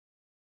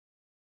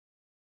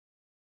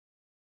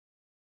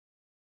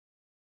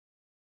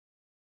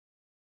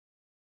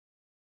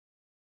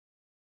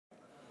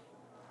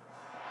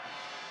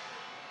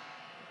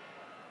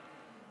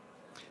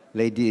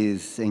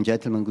Ladies and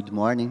gentlemen, good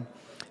morning.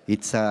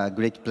 It's a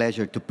great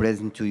pleasure to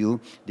present to you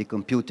the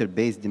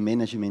computer-based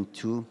management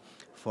tool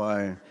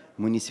for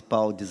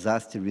municipal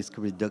disaster risk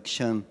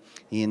reduction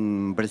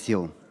in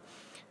Brazil.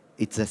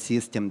 It's a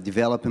system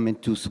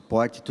development to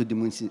support to the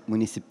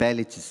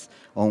municipalities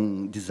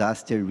on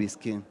disaster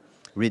risk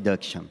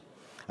reduction.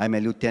 I'm a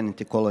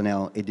Lieutenant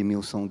Colonel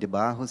Edemilson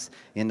Barros,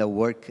 and I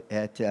work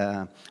at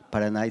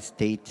Paraná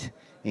State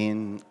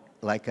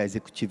like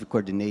Executive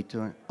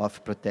Coordinator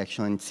of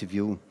Protection and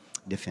Civil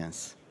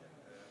Defense.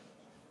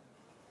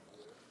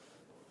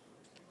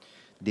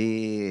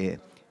 The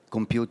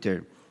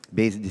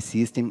computer-based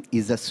system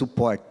is a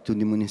support to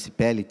the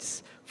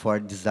municipalities for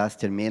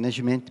disaster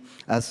management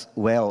as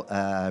well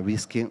as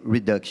risk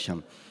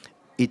reduction.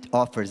 It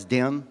offers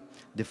them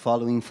the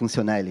following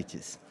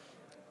functionalities: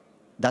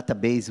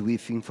 database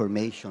with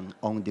information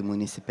on the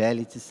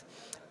municipalities,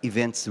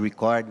 events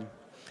record,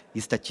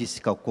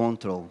 statistical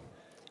control,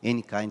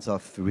 any kinds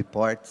of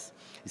reports,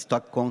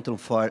 stock control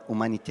for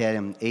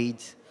humanitarian aid,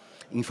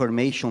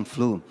 information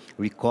flow,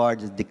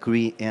 record,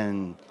 decree,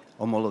 and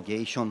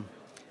homologation,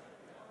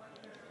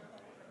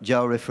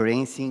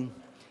 georeferencing,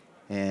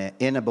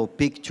 enable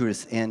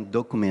pictures and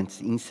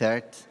documents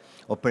insert,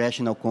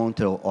 operational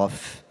control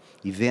of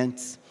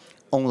events,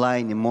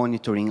 online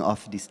monitoring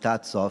of the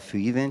status of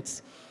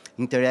events,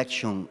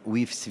 interaction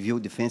with civil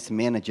defense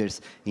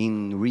managers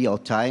in real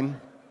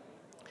time,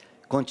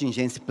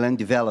 contingency plan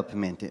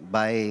development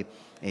by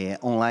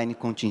online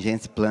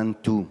contingency plan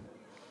tool,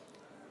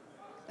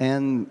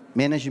 and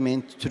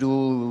management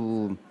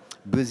through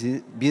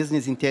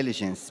business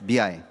intelligence,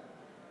 BI.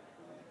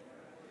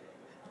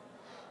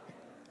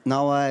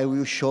 Now I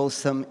will show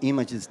some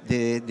images,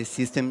 the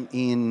system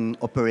in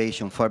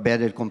operation for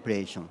better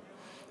comparison.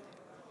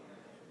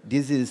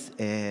 This is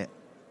an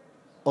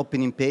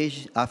opening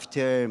page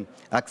after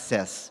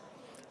access.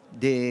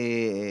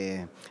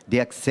 The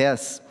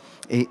access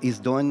is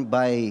done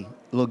by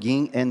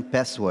login and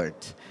password.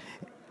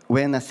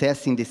 When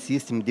accessing the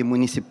system, the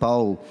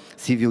municipal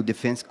civil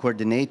defense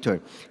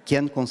coordinator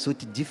can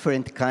consult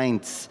different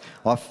kinds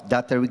of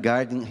data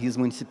regarding his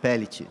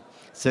municipality,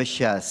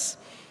 such as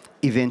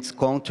events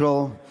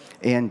control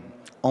and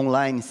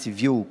online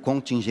civil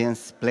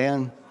contingency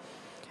plan,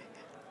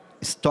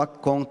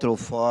 stock control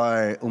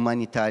for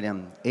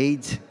humanitarian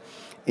aid,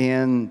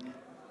 and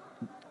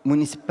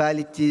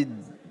municipality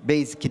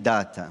basic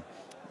data.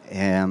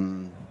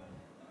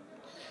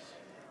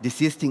 The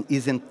system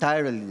is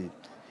entirely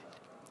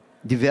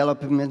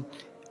development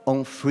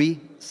on free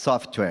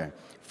software,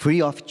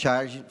 free of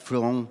charge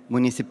from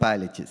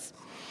municipalities.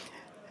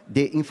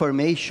 The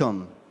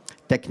information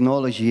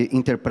technology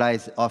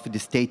enterprise of the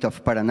state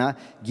of Paraná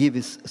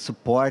gives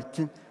support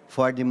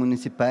for the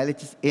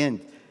municipalities, and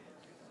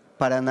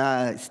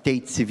Paraná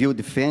State Civil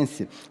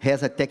Defense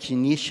has a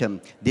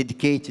technician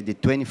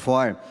dedicated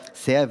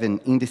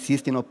 24/7 in the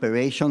system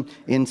operation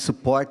and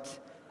support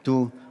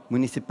to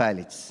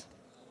municipalities.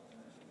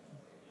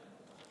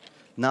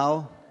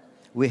 Now,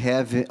 we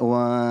have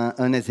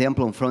an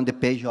example from the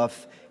page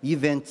of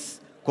events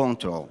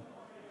control.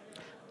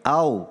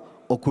 All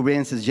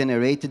occurrences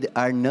generated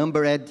are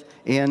numbered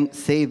and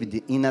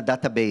saved in a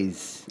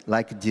database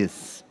like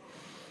this.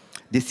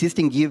 The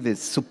system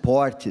gives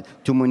support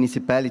to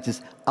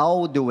municipalities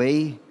all the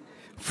way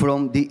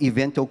from the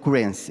event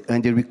occurrence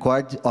and the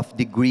record of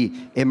degree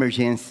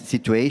emergency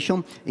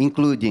situation,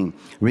 including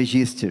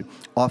register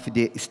of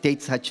the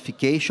state's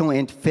ratification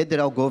and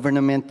federal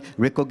government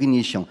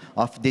recognition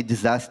of the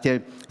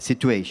disaster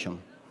situation.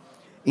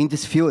 In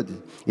this field,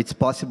 it's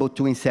possible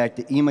to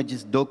insert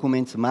images,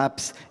 documents,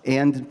 maps,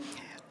 and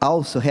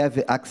also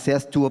have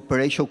access to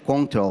operational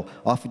control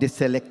of the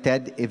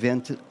selected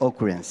event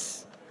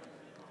occurrence.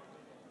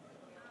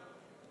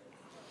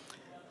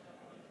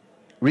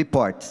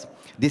 Reports.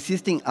 The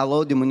system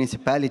allows the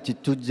municipality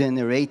to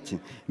generate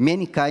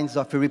many kinds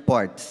of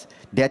reports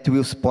that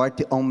will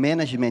support on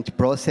management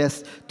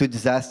process to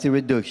disaster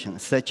reduction,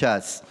 such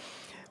as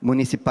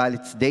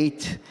municipality's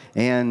date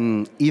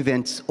and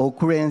events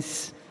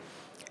occurrence,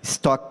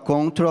 stock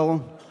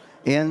control,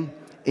 and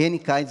any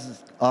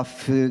kinds of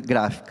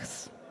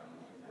graphics.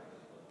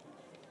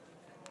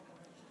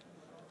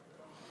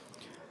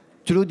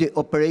 Through the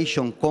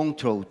operation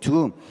control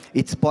tool,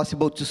 it's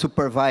possible to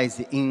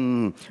supervise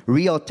in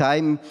real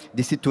time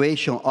the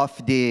situation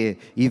of the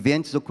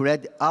events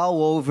occurred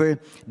all over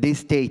the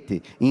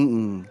state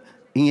in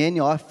any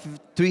of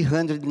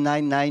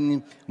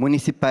 399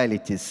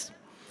 municipalities.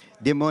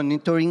 The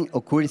monitoring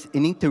occurs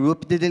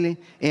uninterruptedly,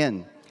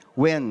 and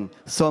when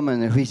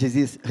someone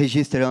registers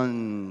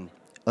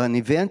an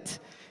event,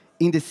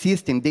 in the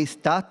system, the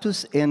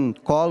status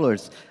and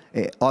colors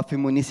of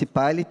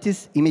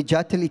municipalities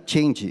immediately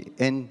change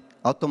and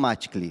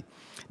automatically.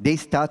 The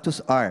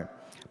status are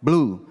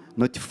blue,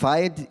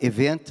 notified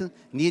event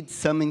needs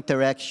some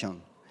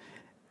interaction,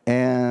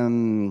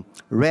 and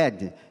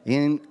red,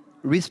 in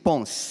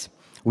response,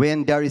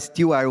 when there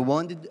still are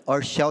wounded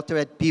or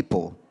sheltered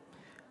people.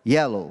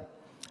 Yellow,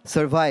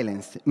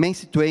 surveillance, main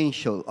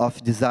situations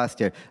of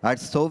disaster are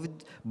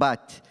solved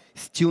but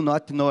still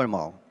not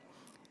normal.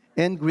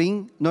 and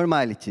green,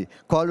 normality.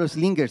 Colors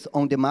lingers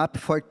on the map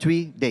for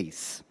 3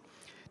 days.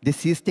 The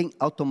system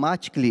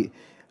automatically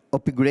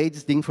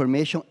upgrades the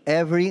information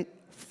every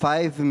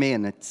 5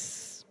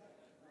 minutes.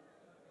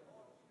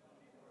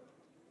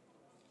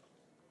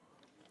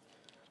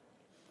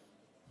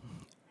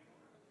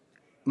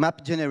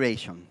 Map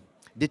generation.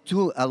 The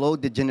tool allows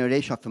the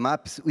generation of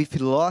maps with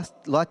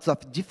lots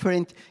of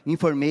different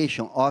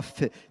information of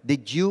the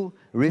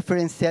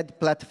geo-referenced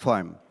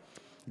platform.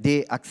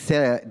 The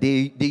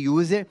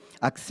user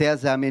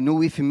accesses a menu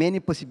with many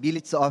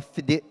possibilities of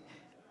the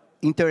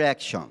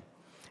interaction.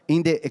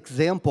 In the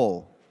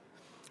example,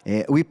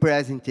 we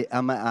present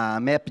a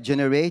map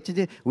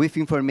generated with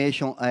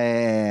information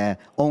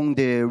on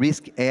the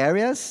risk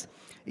areas,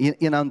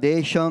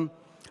 inundation,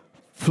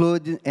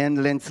 flood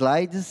and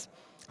landslides,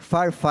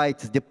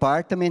 firefights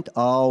department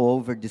all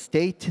over the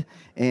state,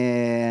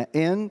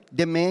 and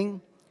the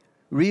main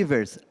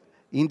rivers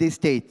in the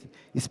state,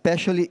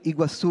 especially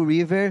Iguaçu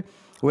River,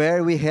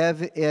 where we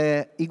have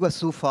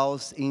Iguaçu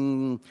Falls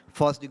in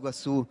Foz do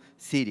Iguaçu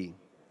city.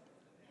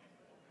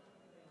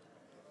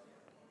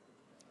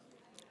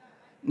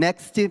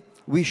 Next,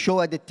 we show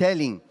a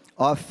detailing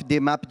of the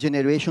map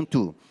generation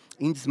tool.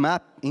 In this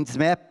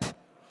map,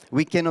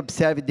 we can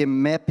observe the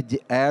mapped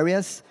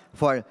areas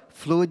for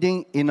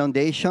flooding,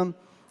 inundation,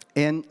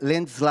 and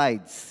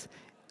landslides,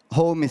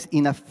 homes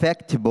in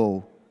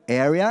affectable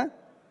area,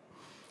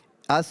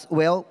 as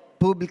well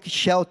public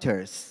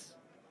shelters.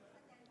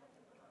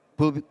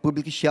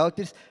 Public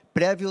shelters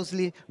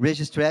previously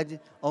registered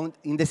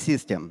in the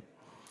system.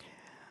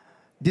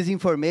 This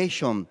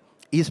information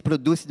is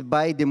produced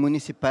by the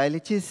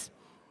municipalities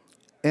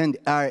and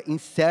are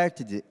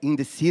inserted in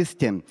the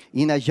system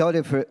in a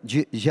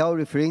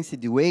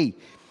georeferenced way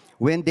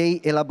when they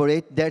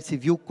elaborate their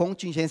civil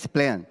contingency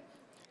plan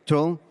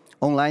through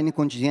online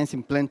contingency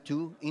plan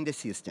 2 in the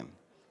system.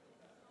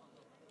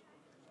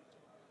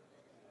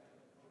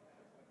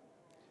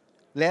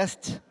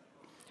 Last,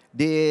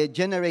 the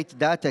generated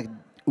data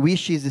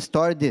which is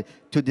stored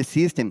to the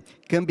system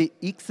can be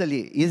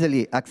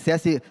easily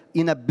accessed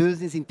in a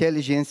business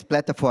intelligence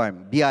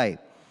platform, BI,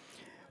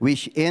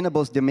 which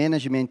enables the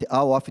management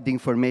of the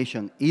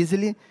information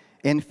easily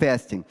and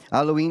fast,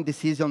 allowing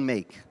decision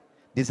make.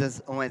 This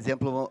is an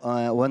example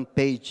of one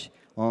page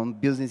on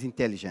business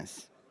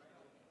intelligence.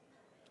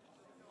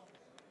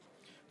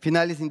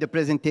 Finalizing the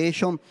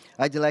presentation,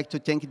 I'd like to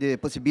thank the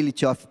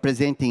possibility of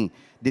presenting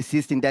the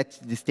system that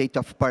the state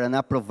of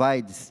Paraná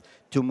provides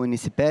to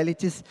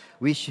municipalities,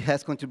 which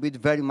has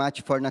contributed very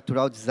much for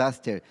natural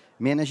disaster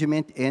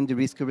management and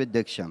risk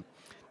reduction.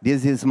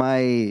 This is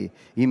my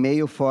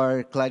email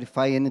for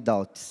clarify any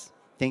doubts.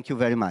 Thank you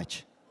very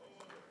much.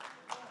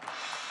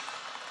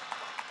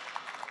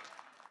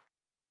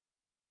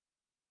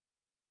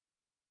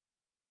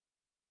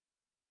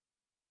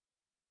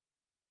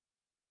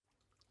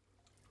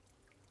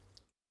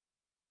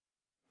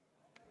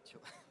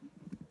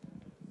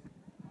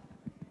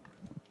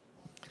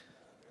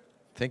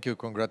 Thank you,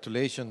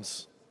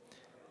 congratulations.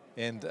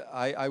 And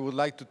I would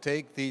like to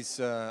take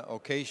this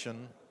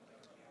occasion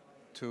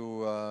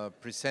to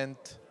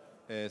present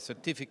a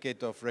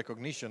certificate of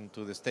recognition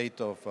to the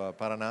state of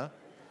Paraná,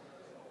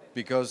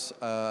 because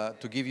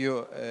to give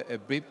you a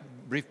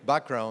brief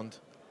background,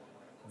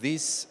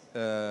 this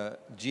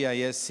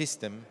GIS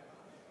system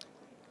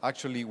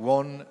actually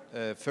won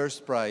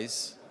first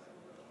prize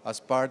as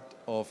part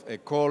of a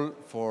call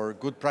for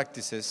good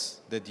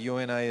practices that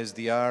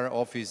UNISDR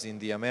office in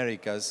the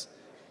Americas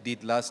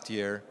did last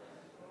year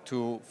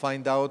to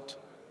find out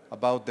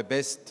about the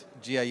best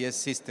GIS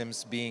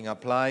systems being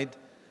applied,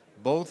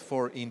 both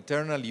for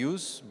internal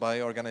use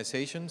by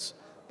organizations,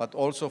 but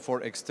also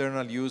for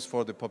external use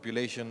for the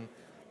population,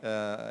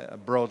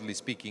 broadly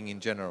speaking,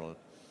 in general.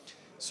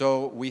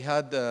 So we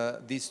had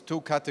these two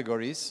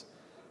categories.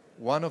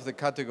 One of the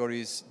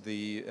categories,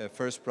 the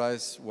first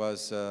prize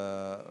was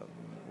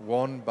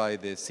won by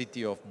the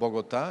city of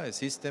Bogota, a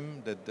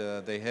system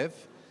that they have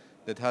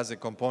that has a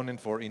component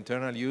for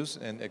internal use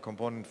and a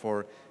component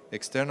for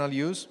external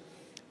use.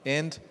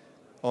 And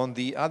on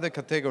the other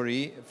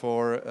category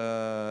for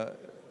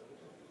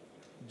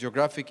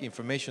geographic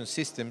information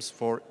systems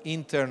for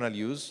internal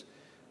use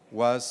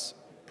was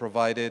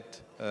provided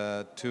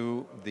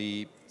to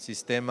the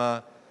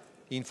Sistema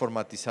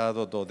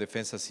Informatizado do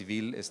Defensa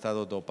Civil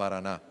Estado do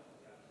Paraná,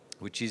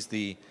 which is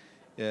the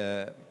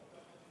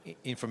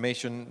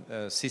information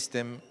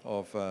system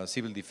of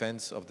civil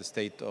defense of the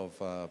state of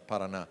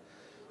Paraná.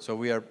 So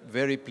we are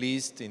very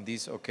pleased in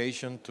this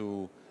occasion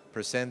to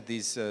present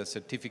this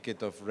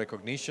certificate of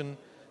recognition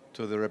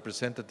to the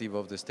representative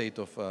of the state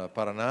of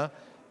Paraná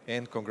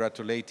and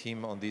congratulate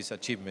him on this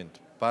achievement.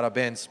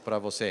 Parabéns para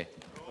você.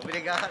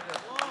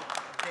 Obrigado.